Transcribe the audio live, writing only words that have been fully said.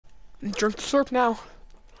Drink the slurp now.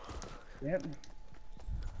 Yep.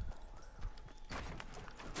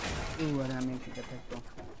 Ooh, that makes it the pistol.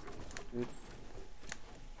 Dude.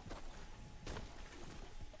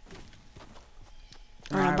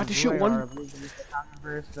 Alright, I'm about to shoot one.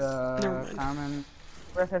 Common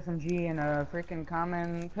versus SMG and a freaking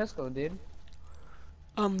common pistol, dude.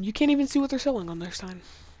 You can't even see what they're selling on their sign.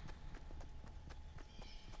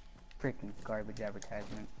 Freaking garbage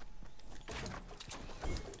advertisement.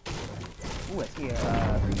 Ooh, I see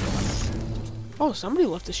a Oh, somebody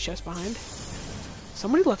left this chest behind.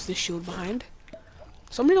 Somebody left this shield behind.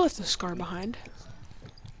 Somebody left the scar behind.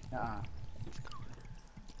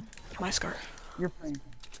 My scar. You're playing.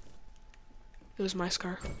 It was my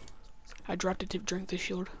scar. I dropped it to drink the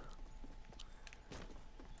shield.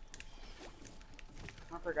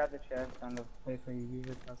 I forgot the chest on the place where you use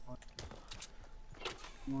it.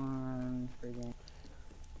 One friggin'.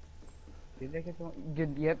 Did they get the one?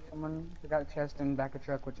 Good, yep, someone forgot a chest in the back of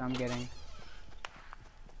truck, which I'm getting.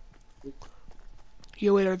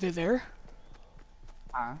 Yo, wait, are they there?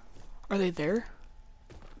 Huh? Are they there?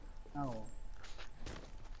 No.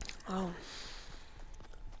 Oh.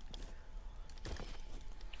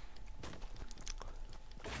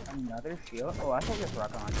 Another shield? Oh, I thought this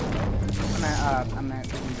rocket launcher. I'm at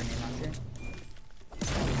freaking grenade launcher.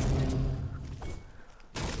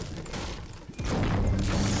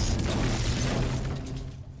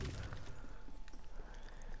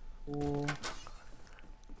 Cool.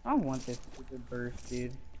 I don't want this stupid burst,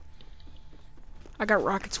 dude. I got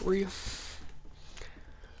rockets for you.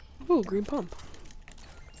 Ooh, green pump.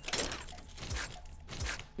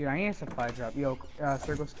 Dude, I need a supply drop. Yo,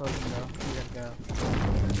 circle's closing though. We gotta go.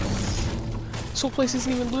 This whole place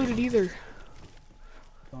isn't even looted either.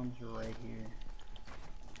 Bombs are right here.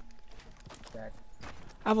 That.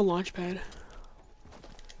 I have a launch pad.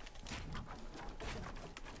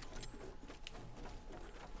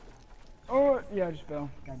 Oh, yeah, I just fell.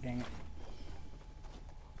 God dang it.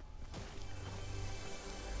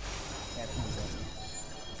 Yeah, it's one good.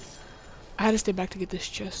 I had to stay back to get this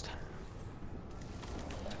chest.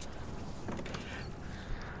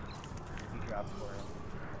 You dropped for it.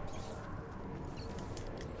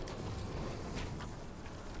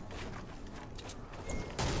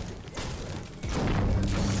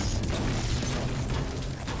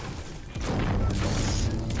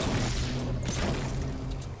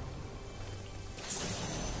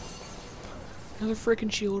 Another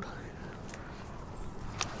freaking shield.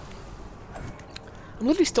 I'm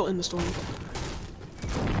literally still in the storm.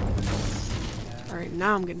 Alright,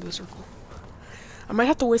 now I'm getting to the circle. I might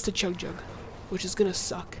have to waste a chug jug, which is gonna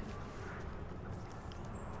suck.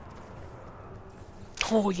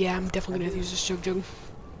 Oh yeah, I'm definitely gonna have to use this chug jug.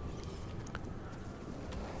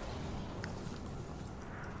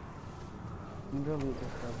 I'm gonna loot this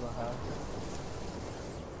purple house.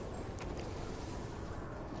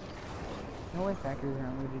 No way factories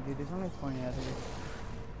aren't looted, dude. There's only 20 others.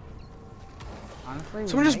 Honestly,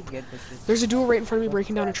 Someone we just, might get this. there's a duel right in front of me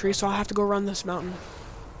breaking down a tree, so I'll have to go around this mountain.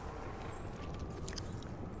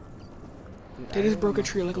 Dude, They just broke a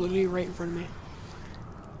tree, like literally right in front of me.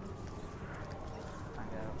 I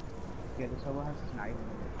know. Yeah, this whole house is not even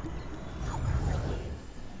looted.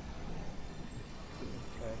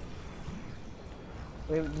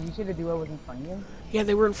 Okay. Wait, did you say the duo was in front of you? Yeah,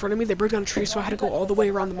 they were in front of me, they broke down a tree, so I had to go all the way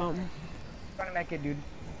around the mountain. Trying to make it, dude.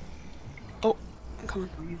 Oh, I'm coming.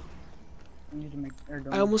 I need to make.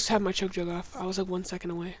 I almost had my chug jug off. I was like 1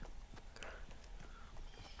 second away.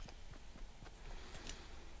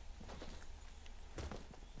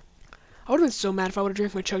 I would've been so mad if I would've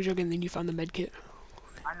drank my chug jug and then you found the med kit.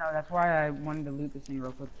 I know, that's why I wanted to loot this thing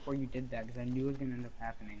real quick before you did that, because I knew it was gonna end up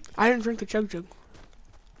happening. I didn't drink the chug jug.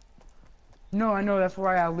 No, I know, that's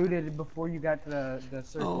why I looted it before you got to the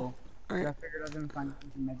circle. Oh, alright. I figured I was gonna find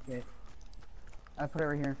the med kit. I put it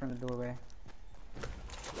right here in front of the doorway.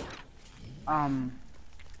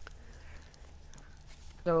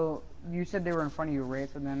 So, you said they were in front of you, right?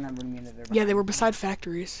 So then that would mean that they're Yeah, they were behind beside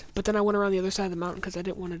factories. But then I went around the other side of the mountain because I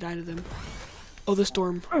didn't want to die to them. Oh, the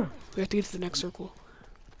storm. We have to get to the next circle.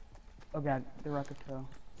 you. Oh god, the rocket fell.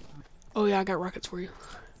 Oh yeah, I got rockets for you.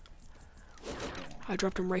 I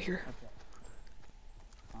dropped them right here. Okay.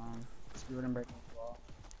 You wouldn't break the wall.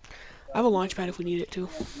 I have a launch pad if we need it too.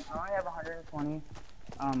 I only have 120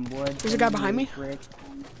 wood. There's a guy behind me. Brick.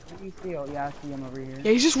 You see? Oh, yeah, I see him over here.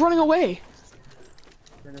 Yeah, he's just running away.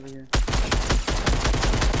 Right over here.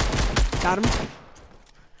 Got him.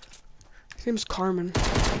 His name's Carmen.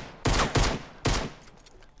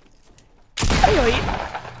 Hey,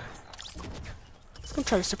 he's gonna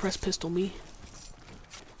try to suppress pistol me.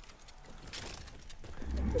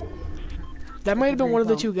 That might have been green one of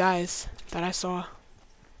the pump. 2 guys that I saw.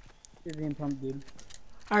 The green pump, dude.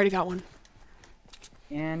 I already got one.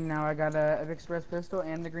 And now I got a express pistol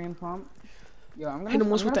and the green pump. Yo, Hit him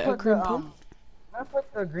once with the green pump. I'm gonna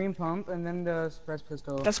put the green pump and then the express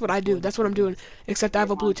pistol. That's what I do. That's what I'm doing. Except I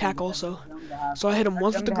have a blue tack also. So I hit him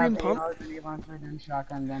once with the green pump. Then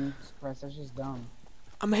shotgun, then express. That's just dumb.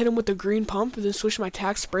 I'm gonna hit him with the green pump and then switch my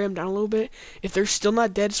tack, spray him down a little bit. If they're still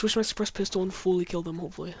not dead, switch my express pistol and fully kill them,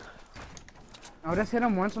 hopefully. I'll just hit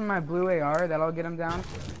him once with my blue AR, that'll get him down.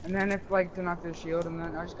 And then if, like, to knock their shield, and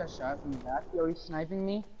then I just got shot from the back. Yo, he's sniping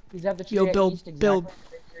me. He's at the tree at east, exactly. Build.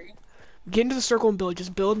 Get into the circle and build.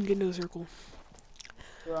 Just build and get into the circle.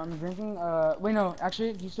 So I'm drinking, wait, no,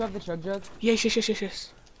 actually, do you still have the chug jug? Yes.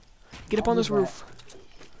 Get up on this roof.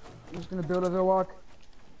 I'm just gonna build a little walk.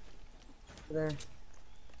 There.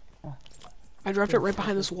 I dropped it right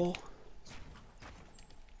behind this wall.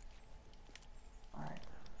 Alright.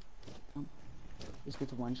 Just get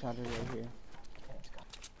to one shot right here. Okay, let's go.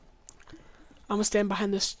 I'm gonna stand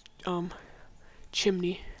behind this,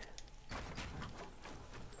 chimney.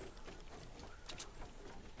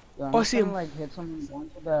 So I'm I just see gonna, him. like, hit someone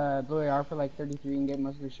once with the blue AR for like 33 and get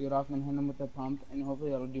most of the shield off, and then hit him with the pump, and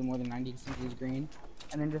hopefully that'll do more than 90 since he's green.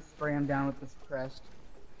 And then just spray him down with this crest.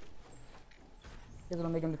 Because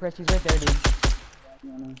it'll make him depressed. He's right there, dude.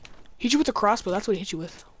 Yeah, Hit you with the crossbow. That's what he hit you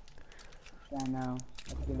with. I know.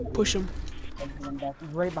 Push him. He's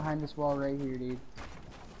right behind this wall right here, dude.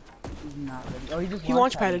 He's not ready. Oh, he just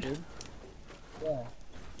launch padded. dude. Yeah.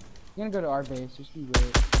 He's gonna go to our base. Just be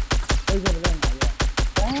great. Oh, he's over there now,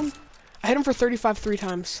 yeah. Bam! I hit him for 35 3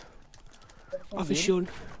 times. Off his shield.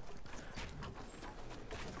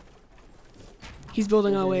 He's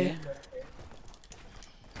building our way.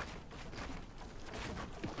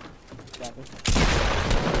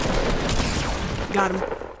 Got him.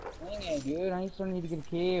 Dang it, dude. I still need to get a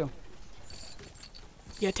kill.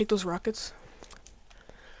 Yeah, take those rockets.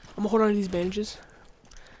 I'm gonna hold on to these bandages.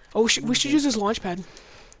 Oh, we should use this launch pad.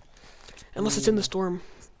 Unless it's in the storm.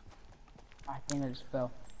 I think I just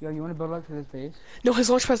fell. Yo, you wanna build up to this base? No, his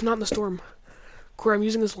launch pad's not in the storm. Corey, I'm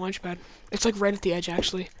using this launch pad. It's like right at the edge,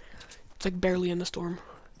 actually. It's like barely in the storm.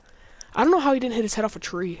 I don't know how he didn't hit his head off a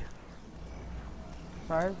tree.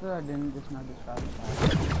 Surprised that I didn't just not get shot.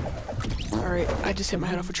 Alright, I just hit my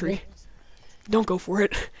head off a tree. Don't go for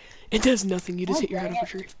it. It does nothing, you just hit your head off a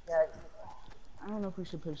tree. Yeah, I don't know if we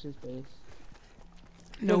should push this base.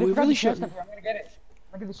 No, Yo, we really chest shouldn't. up here. I'm gonna get it.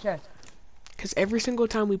 Look at this chest. Because every single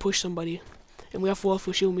time we push somebody, and we have full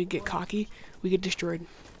shield and we get cocky, we get destroyed.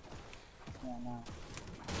 Yeah,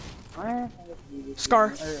 no.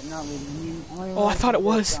 Scar. Oh, I thought it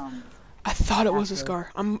was. Um, I thought it was a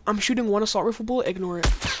scar. I'm shooting one assault rifle bullet, ignore it.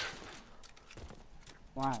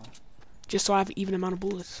 Wow. Just so I have an even amount of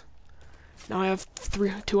bullets. Now I have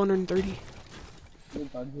 230.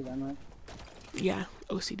 It bugs you that much? Yeah,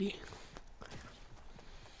 OCD.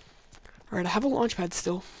 Alright, I have a launch pad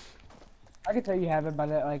still. I can tell you have it by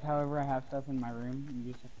that, like, however I have stuff in my room.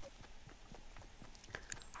 You just...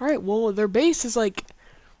 Alright, well, their base is like...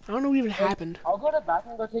 I don't know what even happened. I'll go to the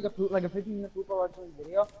bathroom, go take a poop, like a 15-minute poop while watching the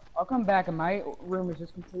video. I'll come back and my room is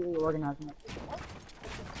just completely organized.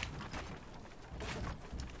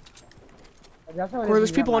 That's how it is Or there's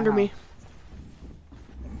when you're people at under my me. house.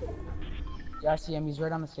 Yeah, I see him. He's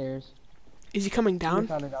right on the stairs. Is he coming down?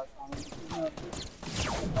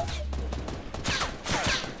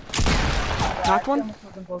 Knocked one?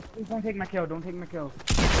 Please don't take my kill. Don't take my kill.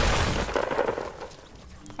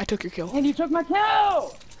 I took your kill. And you took my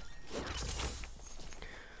kill!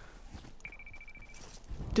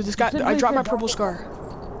 Dude, this guy... I dropped my purple scar.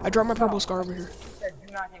 I dropped my purple scar over here.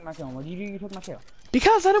 Do not take my kill. What did you do? You took my kill.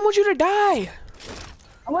 Because I didn't want you to die!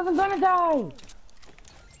 I wasn't gonna die!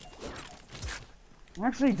 I'm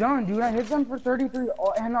actually done, dude. I hit them for 33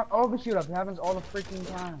 and not all the shoot up. It happens all the freaking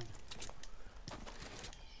time.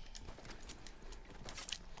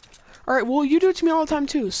 Alright, well, you do it to me all the time,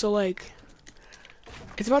 too, so, like...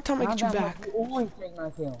 It's about time I get you back. You always take my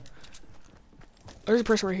kill. There's a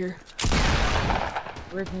person right here.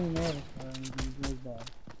 Where's me nervous, bro?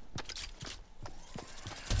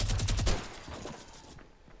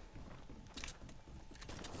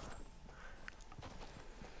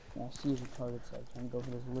 Yeah, I see his retarded side trying to go for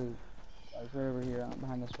this loot. I was right over here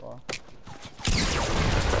behind this wall.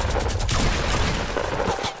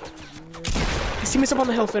 I see myself on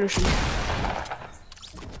the hill, finish him.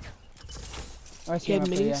 Oh, I see He had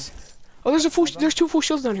him up there, minis. Oh, there's 2 full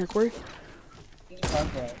shields down here, Corey.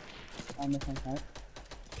 Okay. I'm missing that.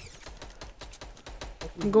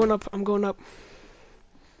 I'm going up, I'm going up.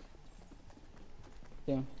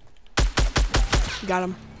 Yeah. Got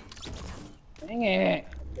him. Dang it!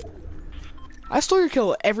 I stole your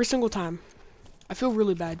kill every single time. I feel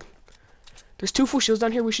really bad. There's 2 full shields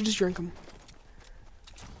down here. We should just drink them.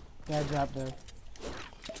 Yeah, drop there.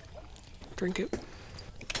 Drink it.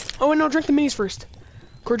 Oh, wait, no, drink the minis first.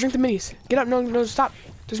 Corey, drink the minis. Get up. No, no, stop.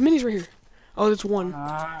 There's minis right here. Oh, there's 1.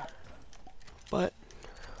 But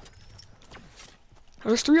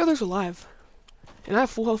there's 3 others alive. And I have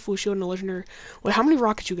full health, full shield, and a legendary. Wait, how many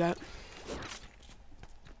rockets you got?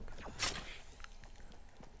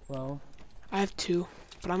 12. I have 2,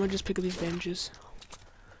 but I'm gonna just pick up these bandages.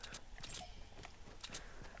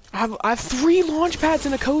 I have 3 launch pads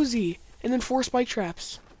and a cozy, and then 4 spike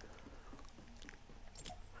traps.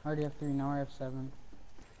 I already have 3, now I have 7.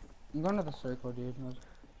 I'm going to the circle, dude. No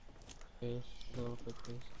space, a little quick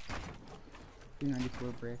pace. 294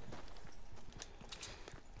 brick.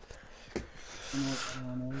 You know what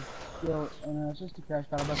anyone is. Yo, it's just a crash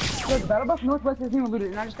battle bus. Yo, battle bus northwest isn't even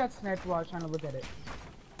looted, and I just got sniped while I was trying to look at it.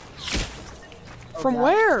 Oh, From God.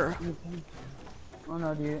 where? Oh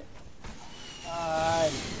no, dude.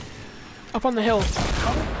 Up on the hill.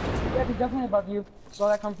 Yeah, he's definitely above you. Saw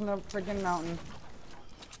that come from the freaking mountain.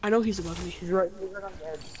 I know he's above me. He's right on the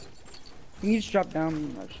edge. Can you just drop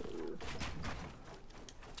down? I'll show you.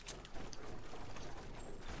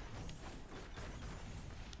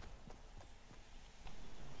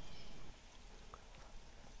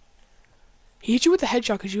 He hit you with a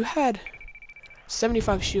headshot because you had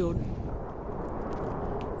 75 shield.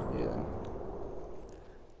 Yeah.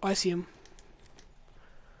 Oh, I see him.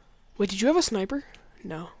 Wait, did you have a sniper?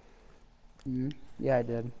 No. Yeah, I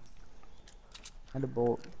did. I had a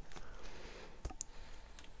bolt.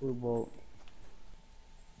 Blue bolt.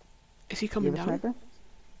 Is he coming down? Sniper?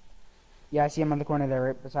 Yeah, I see him on the corner there,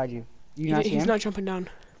 right beside you. You not see him? He's not jumping down.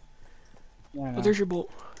 Yeah, I know. Oh, there's your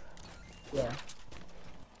bolt. Yeah.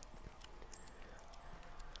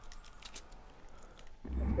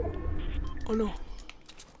 Oh no.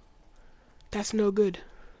 That's no good.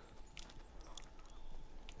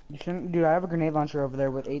 You shouldn't, dude. I have a grenade launcher over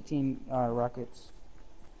there with 18 rockets.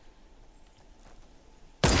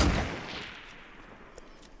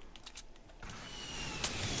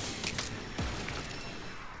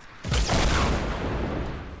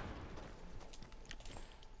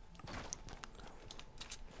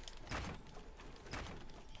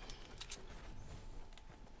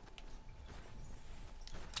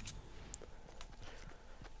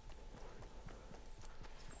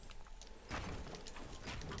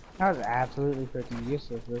 That was absolutely freaking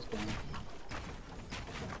useless this game.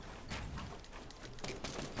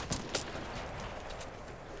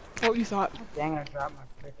 What you thought? Dang, I dropped my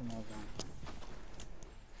freaking ozone.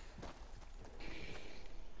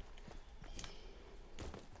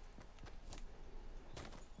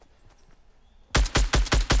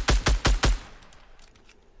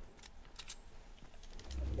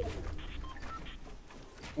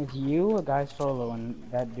 It's you, a guy solo, and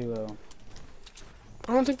that duo.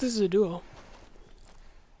 I don't think this is a duo.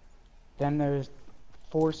 Then there's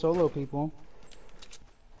 4 solo people.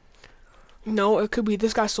 No, it could be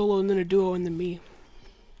this guy solo and then a duo and then me.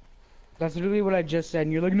 That's literally what I just said,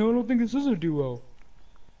 and you're like, no, I don't think this is a duo.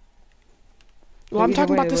 Well, I'm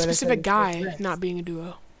talking about this specific guy not being a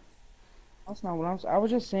duo. That's not what I was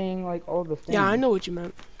just saying, like, all the things. Yeah, I know what you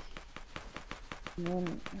meant. Well,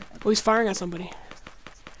 he's firing at somebody.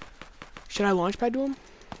 Should I launch pad to him?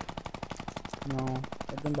 No,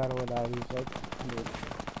 let them battle it out. He's like,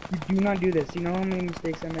 you do not do this. You know how many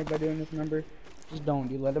mistakes I made by doing this, remember? Just don't,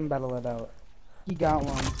 dude. Let him battle it out. He got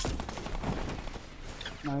one.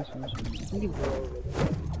 Nice one. I think he's over there.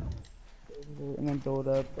 And then throw it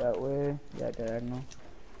up that way. Yeah, diagonal.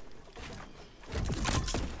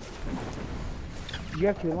 Do you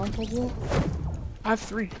have 2 launch pads yet? I have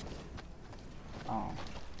 3. Oh. I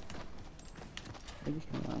think he's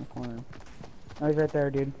coming around the corner. Oh, he's right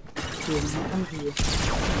there, dude. Come to you.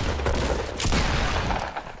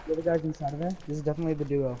 The other guy's inside of there. This is definitely the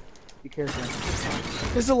duo. Be careful.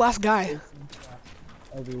 This is the last guy.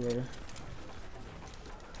 Everywhere.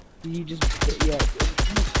 You just yeah.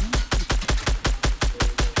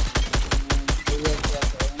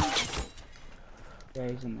 Yeah,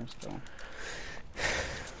 he's in there still.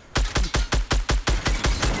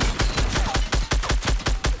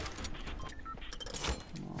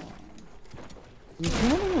 You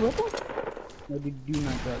standing with him? No, dude, do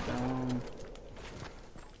not drop down.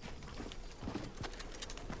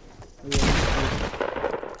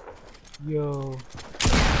 Yo.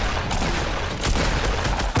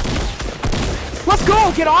 Let's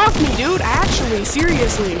go! Get off me, dude! Actually,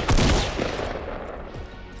 seriously.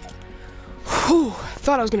 Whew,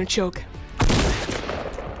 thought I was gonna choke.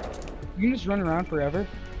 You can just run around forever?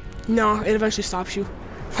 No, it eventually stops you.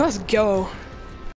 Let's go.